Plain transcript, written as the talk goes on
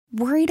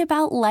Worried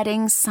about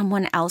letting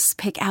someone else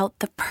pick out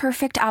the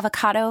perfect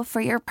avocado for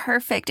your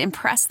perfect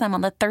impress them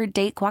on the third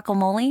date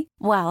guacamole?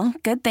 Well,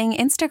 good thing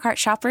Instacart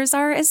shoppers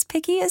are as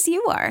picky as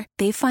you are.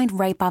 They find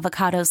ripe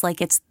avocados like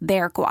it's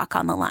their guac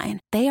on the line.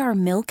 They are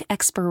milk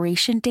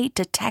expiration date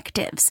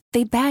detectives.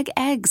 They bag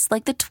eggs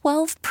like the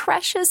 12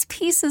 precious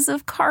pieces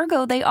of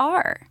cargo they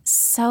are.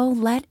 So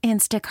let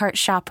Instacart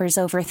shoppers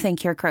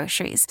overthink your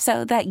groceries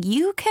so that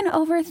you can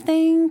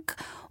overthink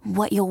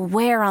what you'll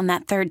wear on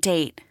that third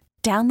date.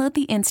 Download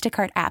the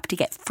Instacart app to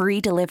get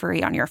free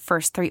delivery on your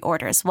first 3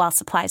 orders while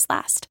supplies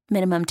last.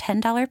 Minimum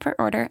 $10 per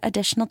order.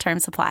 Additional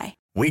terms apply.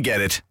 We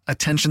get it.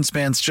 Attention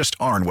spans just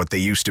aren't what they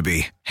used to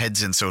be.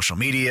 Heads in social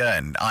media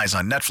and eyes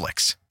on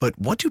Netflix. But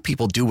what do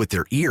people do with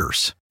their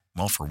ears?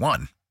 Well, for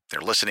one, they're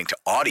listening to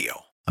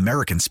audio.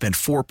 Americans spend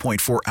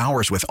 4.4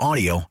 hours with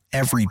audio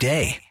every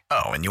day.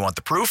 Oh, and you want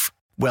the proof?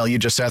 Well, you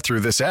just sat through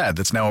this ad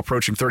that's now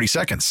approaching 30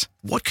 seconds.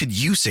 What could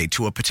you say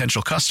to a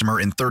potential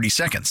customer in 30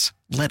 seconds?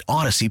 Let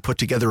Odyssey put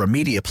together a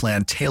media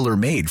plan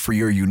tailor-made for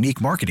your unique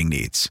marketing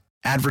needs.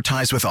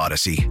 Advertise with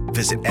Odyssey.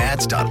 Visit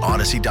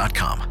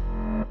ads.odyssey.com.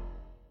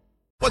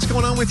 What's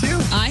going on with you?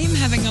 I am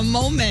having a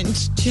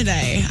moment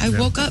today. I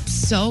woke up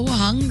so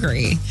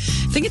hungry.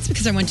 I think it's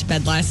because I went to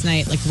bed last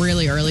night, like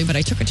really early, but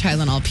I took a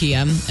Tylenol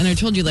PM, and I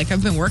told you, like,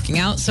 I've been working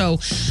out, so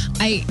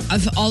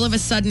I've all of a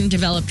sudden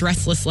developed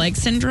restless leg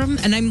syndrome,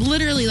 and I'm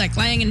literally like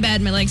lying in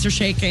bed, my legs are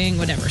shaking,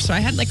 whatever. So I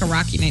had like a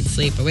rocky night's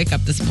sleep. I wake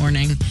up this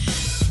morning.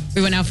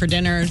 We went out for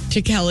dinner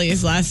to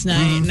Kelly's last night,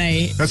 and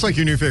That's like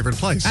your new favorite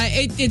place.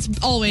 It's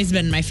always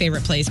been my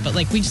favorite place, but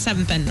like we just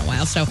haven't been in a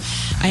while. So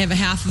I have a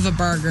half of a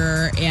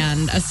burger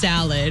and a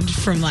salad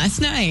from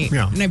last night,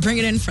 and I bring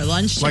it in for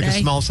lunch today. Like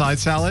a small side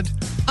salad?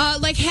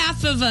 Like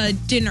half of a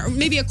dinner,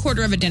 maybe a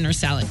quarter of a dinner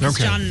salad.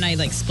 Okay. John and I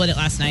like split it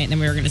last night, and then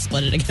we were going to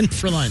split it again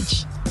for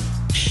lunch.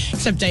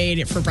 Except I ate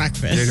it for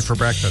breakfast. You ate it for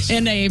breakfast.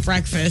 And I ate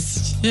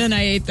breakfast. And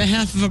I ate the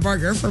half of a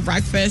burger for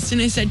breakfast.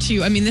 And I said to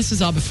you, I mean, this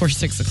was all before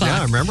 6 o'clock.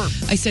 Yeah, I remember.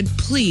 I said,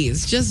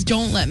 please, just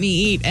don't let me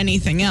eat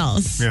anything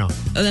else. Yeah.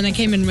 And then I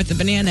came in with the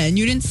banana, and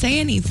you didn't say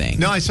anything.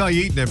 No, I saw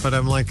you eating it, but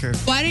I'm like...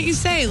 Why didn't you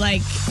say,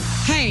 like,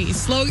 hey,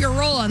 slow your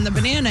roll on the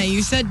banana?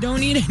 You said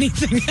don't eat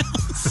anything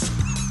else.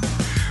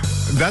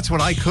 That's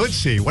what I could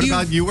see. What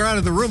about you? Were out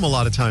of the room a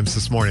lot of times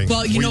this morning.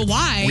 Well, you know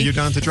why? Were you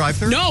down to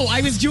drive-thru? No,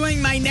 I was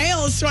doing my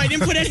nails, so I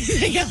didn't put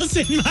anything else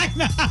in my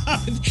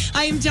mouth.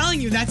 I am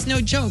telling you, that's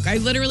no joke. I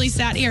literally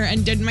sat here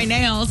and did my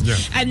nails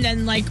and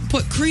then, like,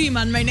 put cream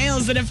on my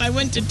nails that if I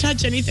went to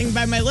touch anything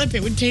by my lip,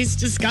 it would taste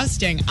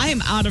disgusting. I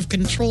am out of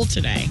control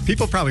today.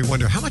 People probably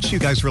wonder, how much do you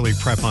guys really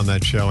prep on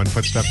that show and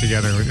put stuff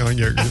together?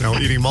 You're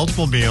eating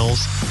multiple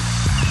meals.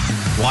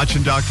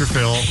 Watching Dr.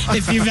 Phil.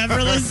 If you've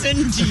ever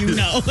listened, you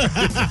know.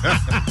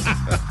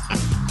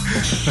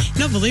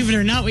 No, believe it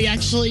or not, we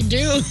actually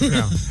do.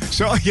 Yeah.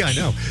 So, yeah, I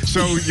know.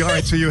 So, all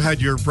right, so you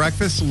had your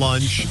breakfast,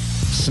 lunch,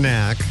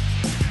 snack.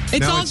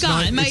 It's now all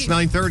gone. It's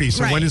 9:30,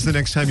 so when is the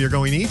next time you're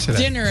going to eat today?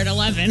 Dinner at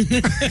 11.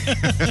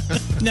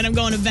 Then I'm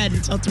going to bed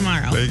until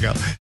tomorrow. There you go.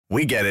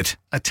 We get it.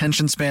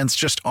 Attention spans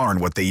just aren't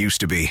what they used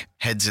to be.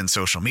 Heads in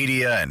social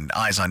media and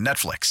eyes on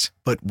Netflix.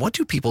 But what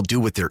do people do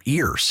with their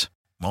ears?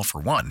 Well,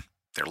 for one,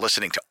 they're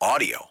listening to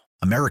audio.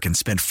 Americans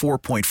spend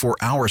 4.4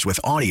 hours with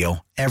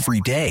audio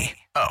every day.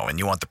 Oh, and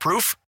you want the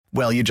proof?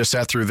 Well, you just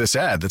sat through this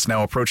ad that's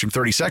now approaching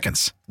 30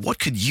 seconds. What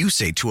could you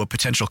say to a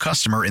potential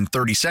customer in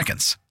 30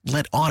 seconds?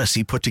 Let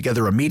Odyssey put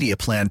together a media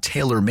plan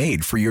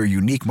tailor-made for your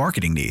unique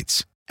marketing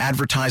needs.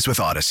 Advertise with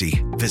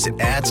Odyssey. Visit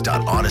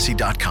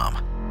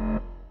ads.odyssey.com.